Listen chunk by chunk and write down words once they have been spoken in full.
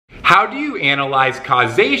How do you analyze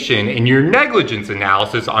causation in your negligence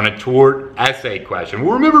analysis on a tort essay question?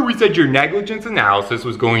 Well, remember we said your negligence analysis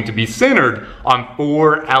was going to be centered on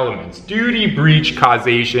 4 elements: duty, breach,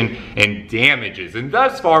 causation, and damages. And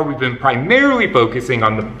thus far we've been primarily focusing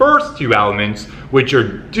on the first 2 elements, which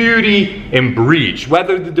are duty and breach.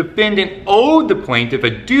 Whether the defendant owed the plaintiff a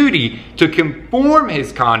duty to conform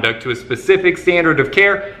his conduct to a specific standard of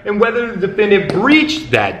care, and whether the defendant breached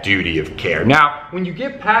that duty of care. Now, when you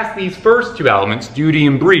get past these first 2 elements, duty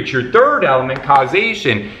and breach, your third element,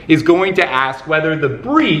 causation, is going to ask whether the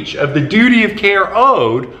breach of the duty of care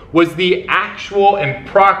owed was the actual and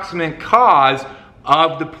proximate cause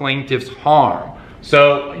of the plaintiff's harm.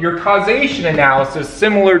 So your causation analysis,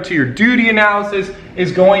 similar to your duty analysis,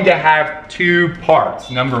 is going to have 2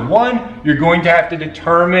 parts. Number 1, you're going to have to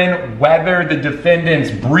determine whether the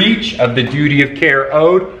defendant's breach of the duty of care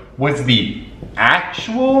owed was the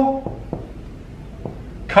actual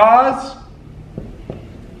cause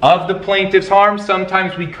of the plaintiff's harm.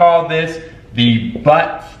 Sometimes we call this the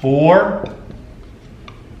but-for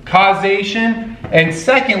causation. And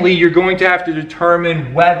secondly, you're going to have to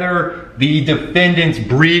determine whether the defendant's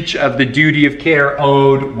breach of the duty of care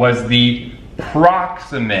owed was the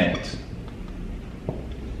proximate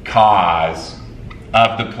cause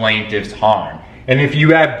of the plaintiff's harm. And if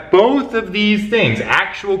you have both of these things,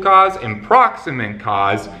 actual cause and proximate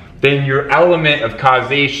cause, then your element of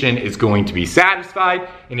causation is going to be satisfied.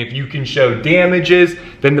 And if you can show damages,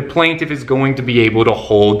 then the plaintiff is going to be able to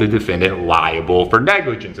hold the defendant liable for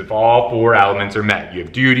negligence if all 4 elements are met. You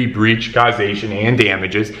have duty, breach, causation, and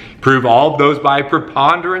damages. Prove all of those by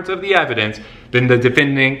preponderance of the evidence, then the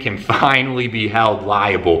defendant can finally be held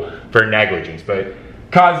liable for negligence. But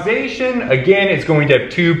causation, again, is going to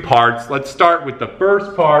have 2 parts. Let's start with the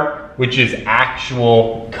first part, which is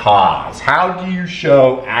actual cause. How do you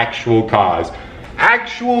show actual cause?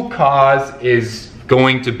 Actual cause is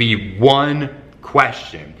going to be one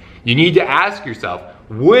question. You need to ask yourself,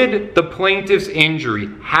 would the plaintiff's injury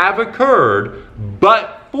have occurred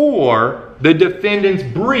but for the defendant's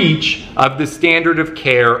breach of the standard of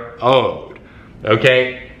care owed?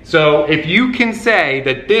 Okay? So if you can say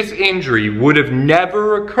that this injury would have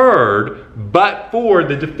never occurred but for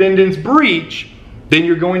the defendant's breach, then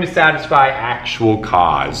you're going to satisfy actual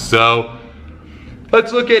cause. So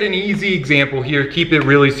let's look at an easy example here. Keep it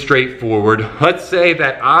really straightforward. Let's say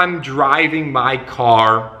that I'm driving my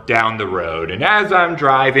car down the road, and as I'm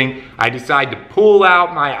driving, I decide to pull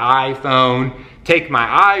out my iPhone, take my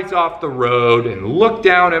eyes off the road, and look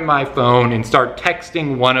down at my phone and start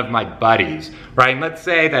texting one of my buddies, right? And let's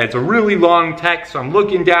say that it's a really long text, so I'm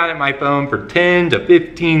looking down at my phone for 10 to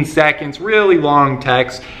 15 seconds, really long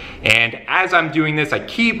text. And as I'm doing this, I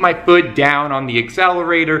keep my foot down on the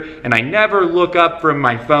accelerator and I never look up from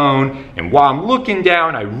my phone. And while I'm looking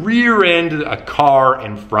down, I rear end a car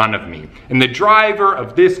in front of me. And the driver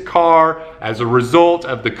of this car, as a result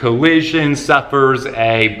of the collision, suffers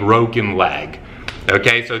a broken leg.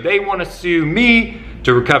 Okay, so they want to sue me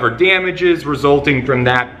to recover damages resulting from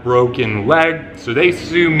that broken leg. So they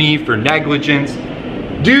sue me for negligence.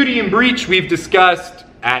 Duty and breach we've discussed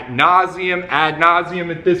ad nauseum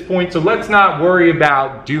at this point, so let's not worry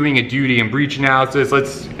about doing a duty and breach analysis.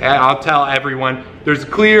 I'll tell everyone there's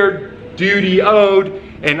clear duty owed,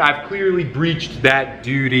 and I've clearly breached that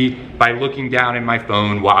duty by looking down at my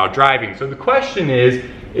phone while driving. So the question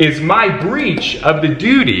is my breach of the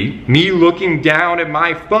duty, me looking down at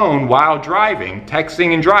my phone while driving,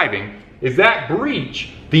 texting and driving, is that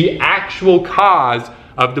breach the actual cause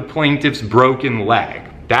of the plaintiff's broken leg?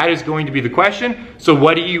 That is going to be the question. So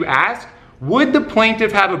what do you ask? Would the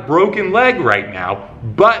plaintiff have a broken leg right now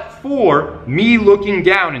but for me looking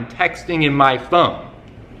down and texting in my phone?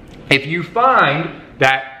 If you find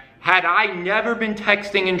that had I never been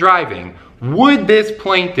texting and driving, would this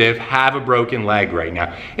plaintiff have a broken leg right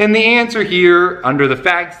now? And the answer here, under the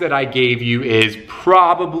facts that I gave you, is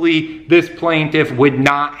probably this plaintiff would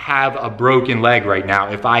not have a broken leg right now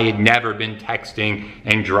if I had never been texting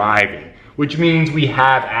and driving. Which means we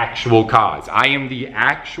have actual cause. I am the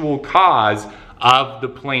actual cause of the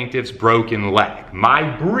plaintiff's broken leg.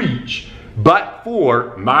 My breach, but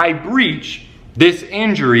for my breach, this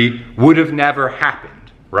injury would have never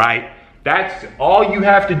happened, right? That's all you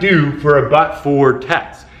have to do for a but-for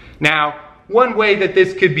test. Now, one way that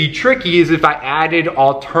this could be tricky is if I added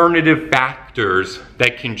alternative factors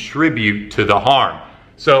that contribute to the harm.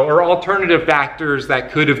 So, or alternative factors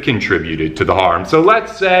that could have contributed to the harm. So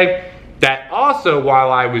let's say that also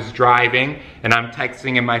while I was driving and I'm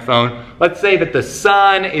texting in my phone, let's say that the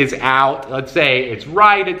sun is out, let's say it's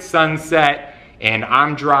right at sunset, and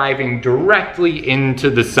I'm driving directly into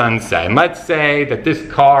the sunset. And let's say that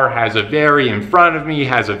this car has a in front of me,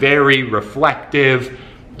 has a very reflective,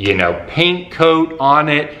 paint coat on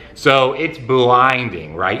it. So it's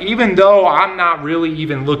blinding, right? Even though I'm not really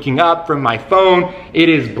even looking up from my phone, it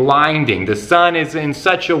is blinding. The sun is in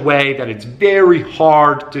such a way that it's very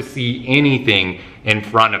hard to see anything in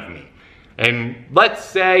front of me. And let's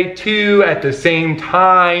say too, at the same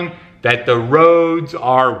time, that the roads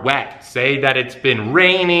are wet. Say that it's been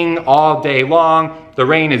raining all day long, the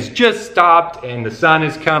rain has just stopped and the sun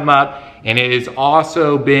has come up, and it has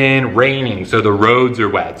also been raining, so the roads are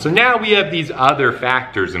wet. So now we have these other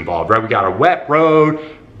factors involved, right? We got a wet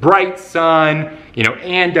road, bright sun,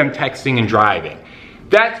 and I'm texting and driving.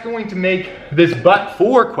 That's going to make this but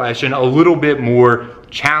for question a little bit more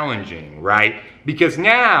challenging, right? Because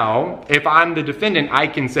now, if I'm the defendant, I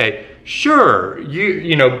can say, sure,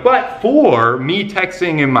 but for me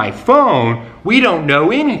texting in my phone, we don't know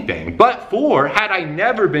anything. But for, had I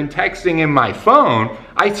never been texting in my phone,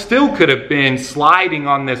 I still could have been sliding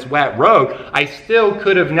on this wet road. I still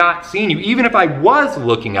could have not seen you. Even if I was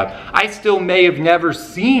looking up, I still may have never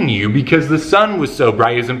seen you because the sun was so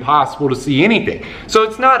bright, it was impossible to see anything. So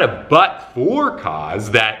it's not a but for cause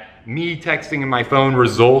that me texting in my phone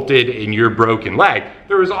resulted in your broken leg.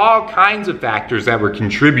 There was all kinds of factors that were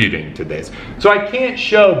contributing to this. So I can't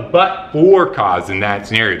show but for cause in that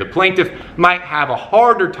scenario. The plaintiff might have a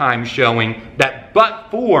harder time showing that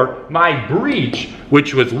but for my breach,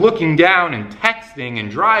 which was looking down and texting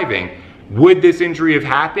and driving, would this injury have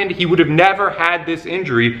happened? He would have never had this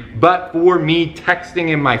injury, but for me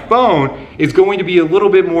texting in my phone is going to be a little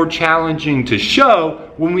bit more challenging to show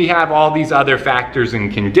when we have all these other factors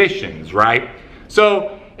and conditions, right?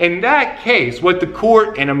 So in that case, what the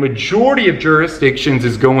court in a majority of jurisdictions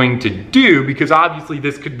is going to do, because obviously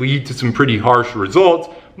this could lead to some pretty harsh results,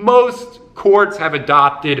 most courts have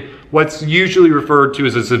adopted what's usually referred to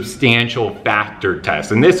as a substantial factor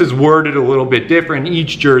test. And this is worded a little bit different in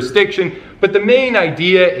each jurisdiction, but the main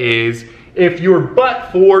idea is if your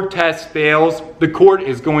but for test fails, the court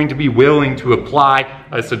is going to be willing to apply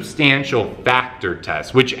a substantial factor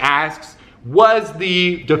test, which asks, was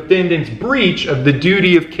the defendant's breach of the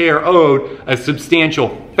duty of care owed a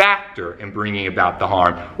substantial factor in bringing about the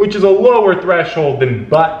harm, which is a lower threshold than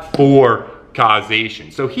but for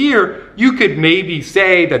causation. So here you could maybe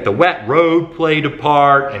say that the wet road played a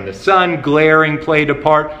part and the sun glaring played a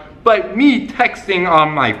part, but me texting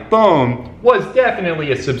on my phone was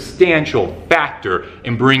definitely a substantial factor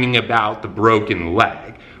in bringing about the broken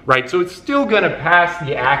leg, right? So it's still going to pass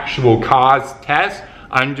the actual cause test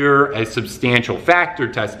under a substantial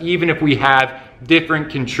factor test, even if we have different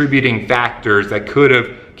contributing factors that could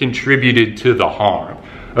have contributed to the harm,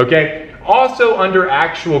 okay? Also under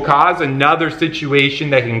actual cause, another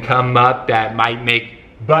situation that can come up that might make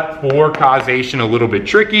but for causation a little bit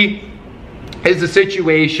tricky is a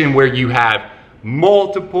situation where you have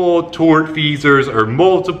multiple tortfeasors or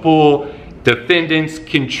multiple defendants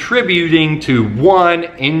contributing to one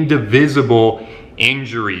indivisible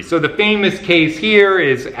injury. So the famous case here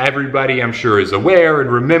is, everybody I'm sure is aware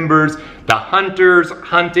and remembers, the hunters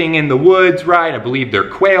hunting in the woods, right? I believe they're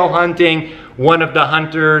quail hunting. One of the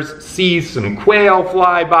hunters sees some quail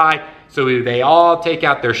fly by, so they all take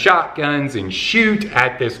out their shotguns and shoot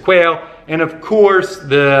at this quail. And of course,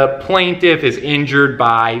 the plaintiff is injured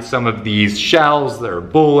by some of these shells or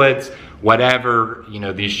bullets, whatever,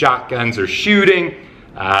 these shotguns are shooting.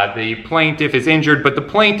 The plaintiff is injured, but the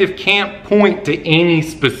plaintiff can't point to any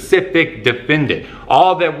specific defendant.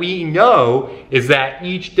 All that we know is that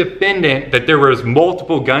each defendant, that there was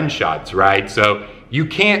multiple gunshots, right? So you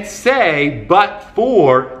can't say but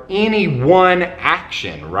for any one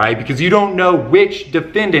action, right? Because you don't know which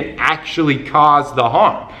defendant actually caused the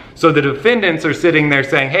harm. So the defendants are sitting there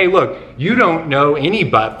saying, hey, look, you don't know any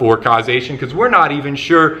but for causation because we're not even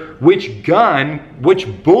sure which gun,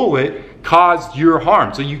 which bullet caused your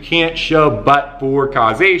harm. So you can't show but for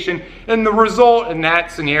causation. And the result in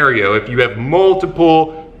that scenario, if you have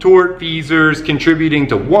multiple tortfeasors contributing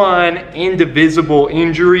to one indivisible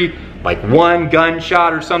injury, like one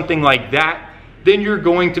gunshot or something like that, then you're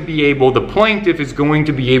going to be able, the plaintiff is going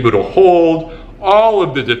to be able to hold all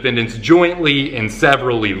of the defendants jointly and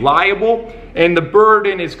severally liable, and the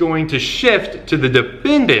burden is going to shift to the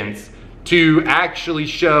defendants to actually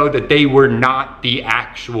show that they were not the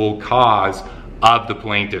actual cause of the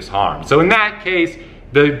plaintiff's harm. So in that case,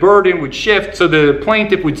 the burden would shift, so the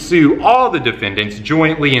plaintiff would sue all the defendants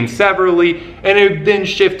jointly and severally, and it would then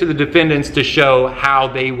shift to the defendants to show how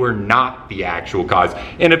they were not the actual cause.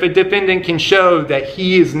 And if a defendant can show that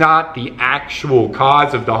he is not the actual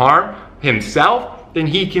cause of the harm himself, then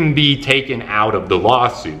he can be taken out of the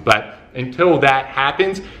lawsuit. But until that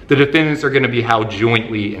happens, the defendants are going to be held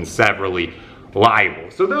jointly and severally liable.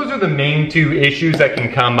 So those are the main two issues that can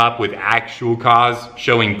come up with actual cause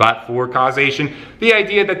showing but-for causation. The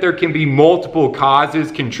idea that there can be multiple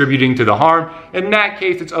causes contributing to the harm. In that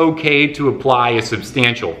case, it's okay to apply a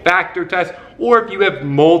substantial factor test, or if you have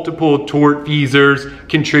multiple tortfeasors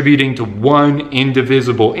contributing to one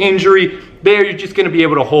indivisible injury, there you're just going to be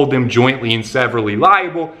able to hold them jointly and severally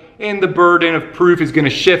liable, and the burden of proof is going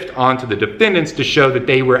to shift onto the defendants to show that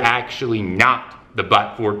they were actually not the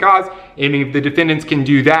but-for cause. And if the defendants can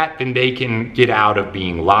do that, then they can get out of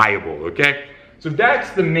being liable, okay? So that's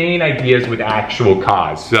the main ideas with actual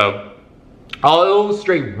cause. So I'll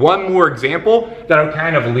illustrate one more example that'll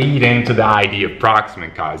kind of lead into the idea of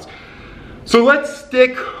proximate cause. So let's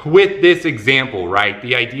stick with this example, right?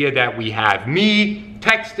 The idea that we have me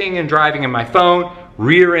texting and driving on my phone,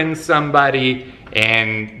 rear-end somebody,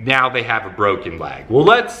 and now they have a broken leg. Well,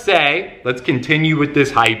 let's continue with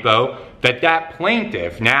this hypo, that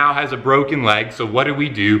plaintiff now has a broken leg. So what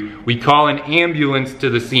do? We call an ambulance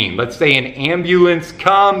to the scene. Let's say an ambulance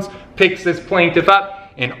comes, picks this plaintiff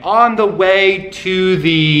up, and on the way to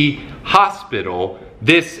the hospital,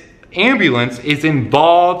 this ambulance is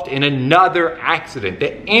involved in another accident.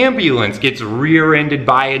 The ambulance gets rear-ended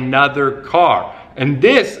by another car. And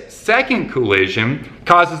this second collision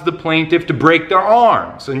causes the plaintiff to break their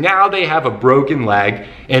arm. So now they have a broken leg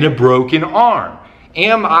and a broken arm.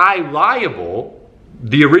 Am I liable,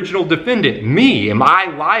 the original defendant, me, am I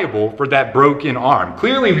liable for that broken arm?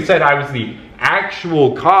 Clearly we said I was the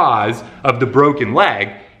actual cause of the broken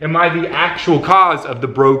leg. Am I the actual cause of the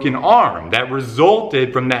broken arm that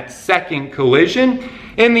resulted from that second collision?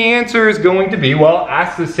 And the answer is going to be, well,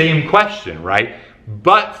 ask the same question, right?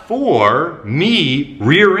 But for me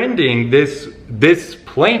rear-ending this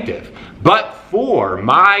plaintiff, but for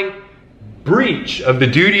my breach of the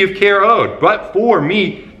duty of care owed, but for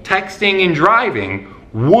me texting and driving,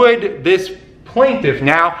 would this plaintiff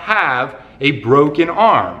now have a broken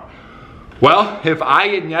arm? Well, if I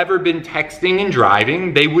had never been texting and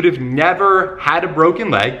driving, they would have never had a broken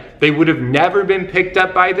leg, they would have never been picked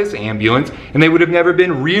up by this ambulance, and they would have never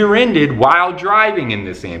been rear-ended while driving in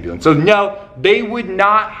this ambulance. So no, they would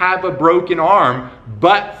not have a broken arm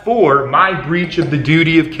but for my breach of the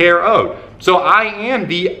duty of care owed. So I am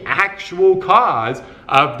the actual cause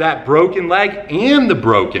of that broken leg and the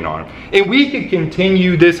broken arm. And we could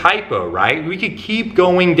continue this hypo, right? We could keep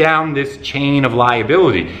going down this chain of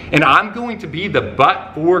liability. And I'm going to be the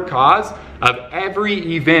but-for cause of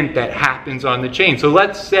every event that happens on the chain. So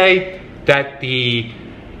let's say that the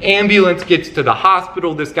ambulance gets to the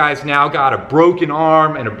hospital. This guy's now got a broken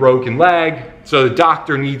arm and a broken leg. So the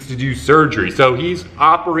doctor needs to do surgery. So he's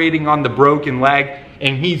operating on the broken leg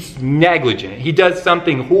and he's negligent. He does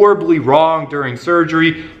something horribly wrong during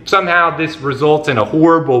surgery. Somehow this results in a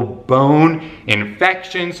horrible bone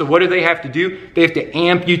infection. So what do they have to do? They have to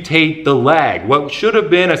amputate the leg. What should have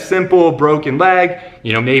been a simple broken leg,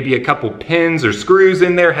 you know, maybe a couple pins or screws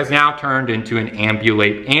in there, has now turned into an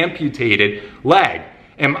amputated leg.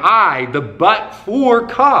 Am I the but-for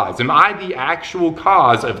cause? Am I the actual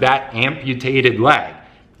cause of that amputated leg?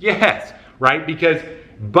 Yes, right? Because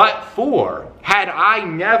but-for, had I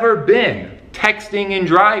never been texting and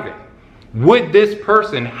driving, would this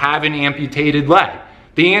person have an amputated leg?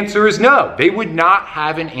 The answer is no. They would not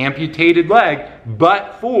have an amputated leg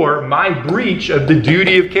but for my breach of the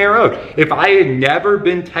duty of care owed. If I had never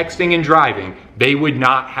been texting and driving, they would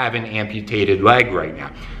not have an amputated leg right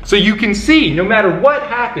now. So you can see, no matter what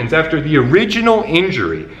happens after the original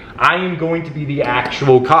injury, I am going to be the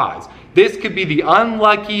actual cause. This could be the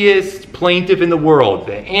unluckiest plaintiff in the world.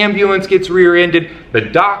 The ambulance gets rear-ended, the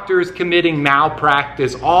doctor is committing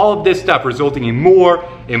malpractice, all of this stuff resulting in more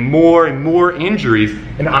and more and more injuries,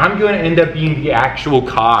 and I'm going to end up being the actual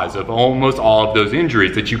cause of almost all of those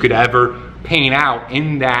injuries that you could ever paint out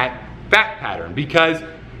in that fact pattern. Because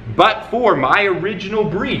but for my original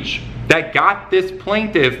breach that got this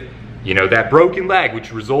plaintiff, you know, that broken leg,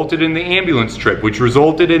 which resulted in the ambulance trip, which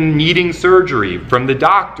resulted in needing surgery from the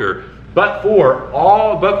doctor, but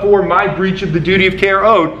for my breach of the duty of care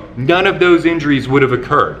owed, none of those injuries would have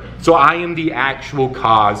occurred. So I am the actual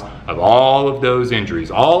cause of all of those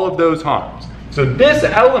injuries, all of those harms. So this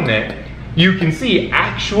element, you can see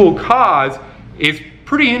actual cause is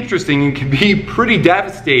pretty interesting and can be pretty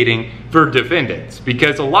devastating for defendants,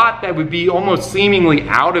 because a lot that would be almost seemingly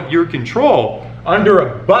out of your control, under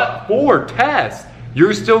a but-for test,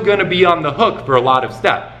 you're still going to be on the hook for a lot of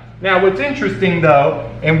stuff. Now what's interesting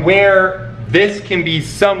though, and where this can be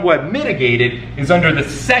somewhat mitigated is under the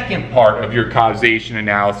second part of your causation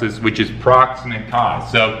analysis, which is proximate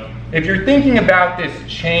cause. So if you're thinking about this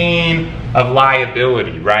chain of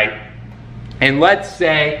liability, right? And let's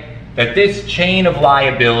say that this chain of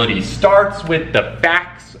liability starts with the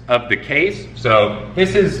facts of the case. So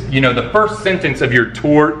this is, the first sentence of your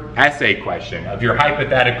tort essay question, of your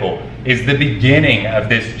hypothetical, is the beginning of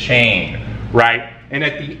this chain, right? And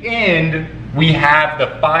at the end, we have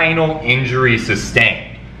the final injury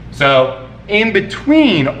sustained. So in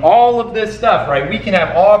between all of this stuff, right, we can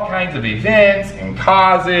have all kinds of events and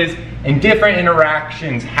causes and different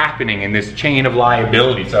interactions happening in this chain of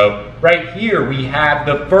liability. So right here we have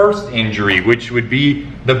the first injury, which would be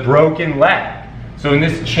the broken leg. So in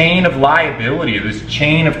this chain of liability, this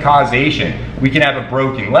chain of causation, we can have a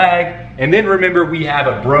broken leg, and then remember we have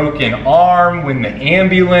a broken arm when the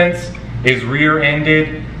ambulance is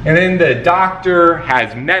rear-ended, and then the doctor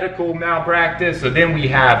has medical malpractice, so then we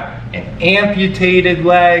have an amputated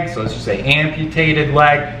leg, so let's just say amputated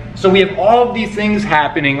leg. So we have all of these things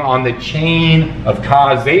happening on the chain of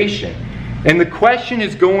causation. And the question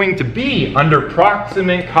is going to be, under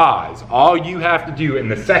proximate cause, all you have to do in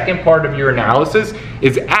the second part of your analysis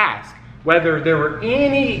is ask whether there were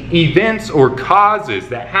any events or causes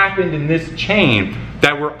that happened in this chain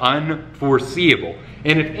that were unforeseeable.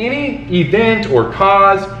 And if any event or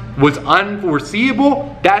cause was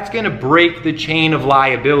unforeseeable, that's going to break the chain of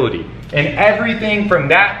liability. And everything from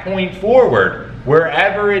that point forward,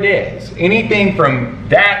 wherever it is, anything from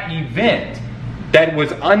that event that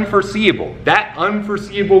was unforeseeable, that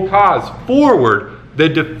unforeseeable cause forward, the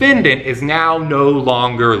defendant is now no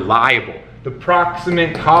longer liable. The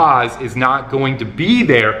proximate cause is not going to be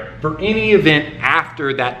there for any event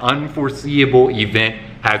after that unforeseeable event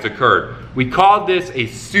has occurred. We call this a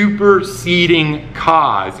superseding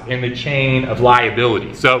cause in the chain of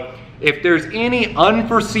liability. So if there's any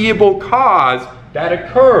unforeseeable cause that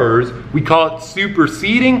occurs, we call it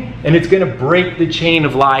superseding, and it's going to break the chain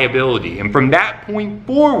of liability. And from that point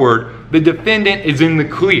forward, the defendant is in the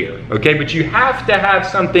clear, okay? But you have to have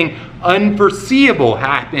something unforeseeable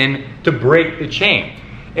happen to break the chain.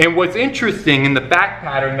 And what's interesting in the fact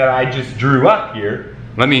pattern that I just drew up here,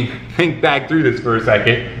 let me think back through this for a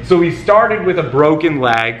second. So we started with a broken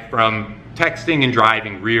leg from texting and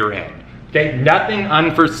driving rear end. Okay, nothing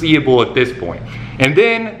unforeseeable at this point. And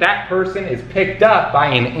then that person is picked up by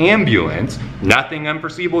an ambulance, nothing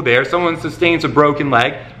unforeseeable there. Someone sustains a broken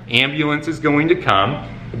leg, ambulance is going to come,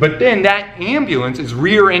 but then that ambulance is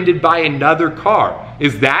rear-ended by another car.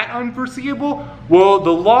 Is that unforeseeable? Well,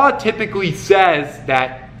 the law typically says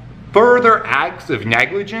that further acts of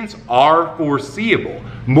negligence are foreseeable.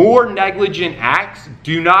 More negligent acts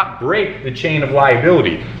do not break the chain of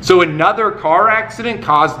liability. So another car accident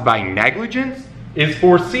caused by negligence is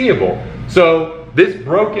foreseeable. So this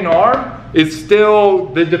broken arm is still,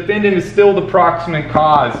 the defendant is still the proximate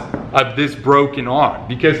cause of this broken arm,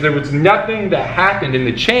 because there was nothing that happened in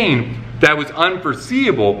the chain that was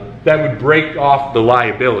unforeseeable that would break off the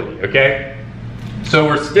liability, okay? So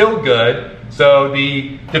we're still good. So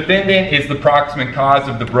the defendant is the proximate cause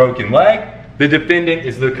of the broken leg. The defendant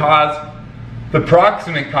is the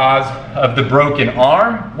proximate cause of the broken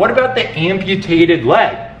arm. What about the amputated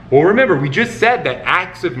leg? Well, remember, we just said that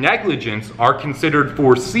acts of negligence are considered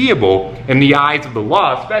foreseeable in the eyes of the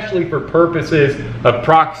law, especially for purposes of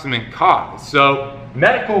proximate cause. So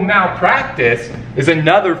medical malpractice is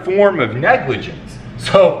another form of negligence.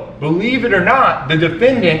 So believe it or not, the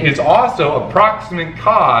defendant is also a proximate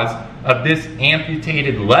cause of this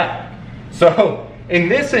amputated leg. So in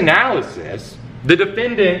this analysis, the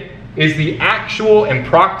defendant is the actual and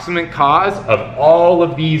proximate cause of all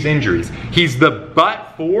of these injuries. He's the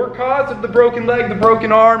but-for cause of the broken leg, the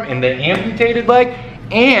broken arm, and the amputated leg,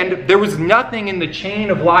 and there was nothing in the chain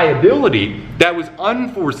of liability that was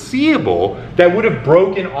unforeseeable that would have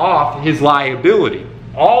broken off his liability.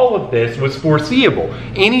 All of this was foreseeable.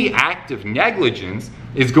 Any act of negligence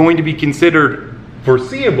is going to be considered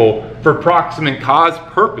foreseeable for proximate cause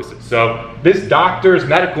purposes. So this doctor's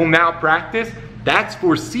medical malpractice, that's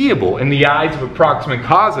foreseeable in the eyes of a proximate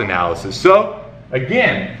cause analysis. So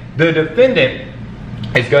again, the defendant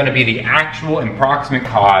is going to be the actual and proximate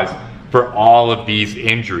cause for all of these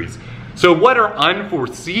injuries. So what are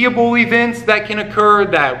unforeseeable events that can occur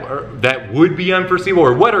that would be unforeseeable?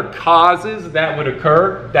 Or what are causes that would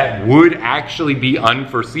occur that would actually be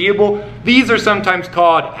unforeseeable? These are sometimes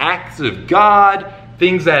called acts of God,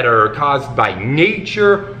 things that are caused by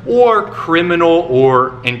nature, or criminal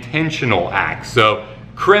or intentional acts. So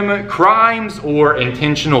crimes or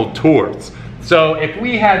intentional torts. So if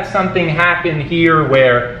we had something happen here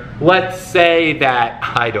where let's say that,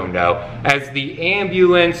 I don't know, as the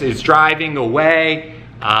ambulance is driving away,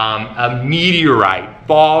 a meteorite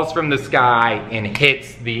falls from the sky and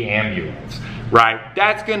hits the ambulance, right?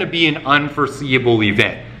 That's gonna be an unforeseeable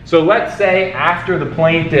event. So let's say after the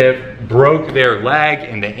plaintiff broke their leg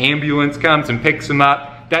and the ambulance comes and picks them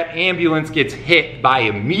up, that ambulance gets hit by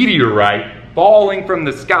a meteorite falling from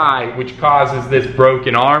the sky, which causes this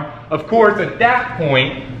broken arm. Of course, at that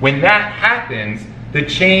point, when that happens, the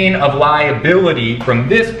chain of liability from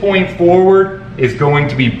this point forward is going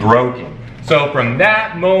to be broken. So from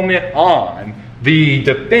that moment on, the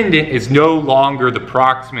defendant is no longer the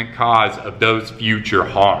proximate cause of those future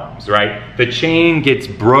harms, right? The chain gets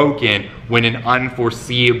broken when an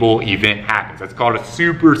unforeseeable event happens. That's called a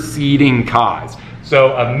superseding cause.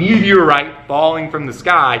 So a meteorite falling from the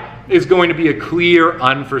sky is going to be a clear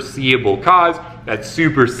unforeseeable cause that's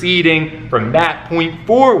superseding. From that point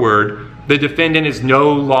forward, the defendant is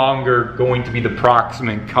no longer going to be the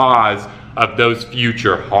proximate cause of those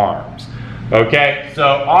future harms. Okay, so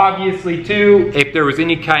obviously too, if there was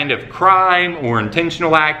any kind of crime or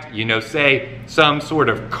intentional act, you know, say some sort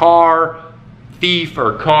of car thief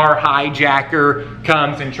or car hijacker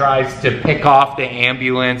comes and tries to pick off the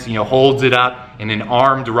ambulance, you know, holds it up in an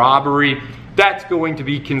armed robbery, that's going to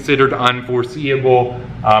be considered unforeseeable,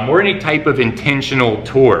 or any type of intentional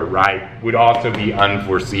tort, right, would also be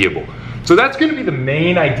unforeseeable. So that's going to be the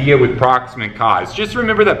main idea with proximate cause. Just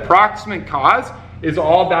remember that proximate cause is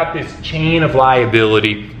all about this chain of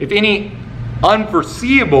liability. If any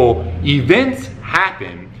unforeseeable events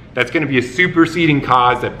happen, that's going to be a superseding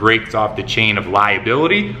cause that breaks off the chain of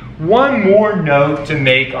liability. One more note to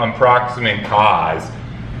make on proximate cause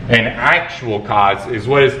and actual cause is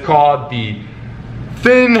what is called the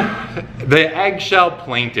eggshell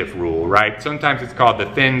plaintiff rule, right? Sometimes it's called the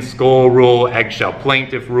thin skull rule, eggshell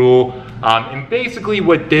plaintiff rule. And basically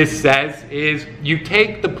what this says is you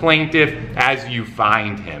take the plaintiff as you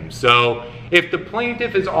find him. So if the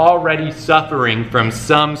plaintiff is already suffering from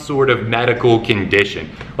some sort of medical condition,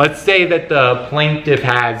 let's say that the plaintiff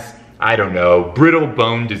has, I don't know, brittle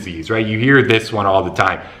bone disease, right? You hear this one all the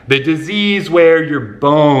time. The disease where your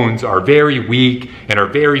bones are very weak and are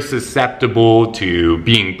very susceptible to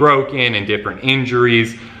being broken and different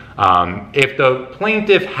injuries. If the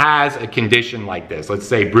plaintiff has a condition like this, let's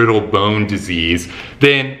say brittle bone disease,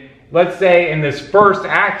 then let's say in this first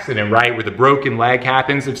accident, right, where the broken leg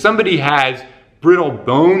happens, if somebody has brittle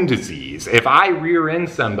bone disease, if I rear end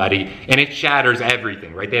somebody and it shatters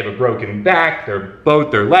everything, right? They have a broken back,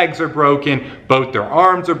 both their legs are broken, both their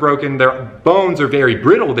arms are broken, their bones are very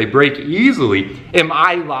brittle, they break easily. Am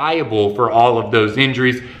I liable for all of those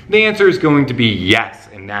injuries? The answer is going to be yes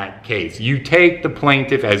in that case. You take the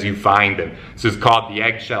plaintiff as you find them. This is called the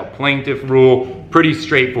eggshell plaintiff rule. Pretty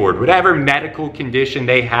straightforward. Whatever medical condition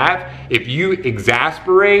they have, if you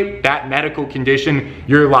exasperate that medical condition,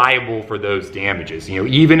 you're liable for those damages. You know,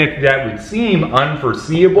 even if that would seem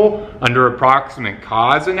unforeseeable under approximate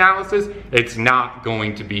cause analysis, it's not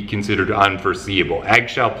going to be considered unforeseeable.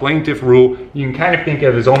 Eggshell plaintiff rule, you can kind of think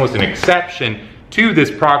of as almost an exception to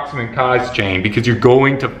this proximate cause chain, because you're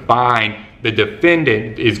going to find the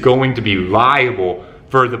defendant is going to be liable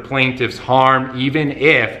for the plaintiff's harm, even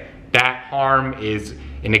if that harm is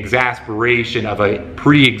an exasperation of a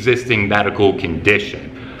pre-existing medical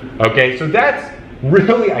condition. Okay, so that's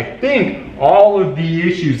really, I think, all of the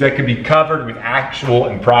issues that could be covered with actual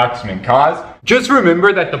and proximate cause. Just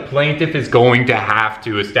remember that the plaintiff is going to have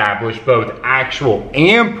to establish both actual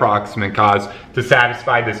and proximate cause to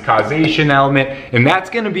satisfy this causation element, and that's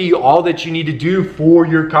going to be all that you need to do for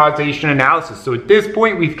your causation analysis. So at this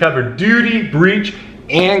point, we've covered duty, breach,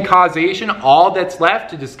 and causation. All that's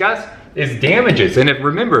left to discuss is damages. And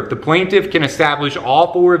remember, if the plaintiff can establish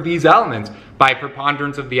all four of these elements by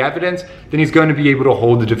preponderance of the evidence, then he's going to be able to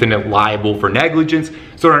hold the defendant liable for negligence.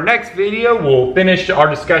 So in our next video, we'll finish our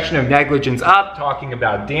discussion of negligence up, talking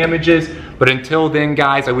about damages. But until then,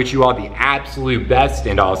 guys, I wish you all the absolute best,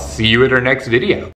 and I'll see you at our next video.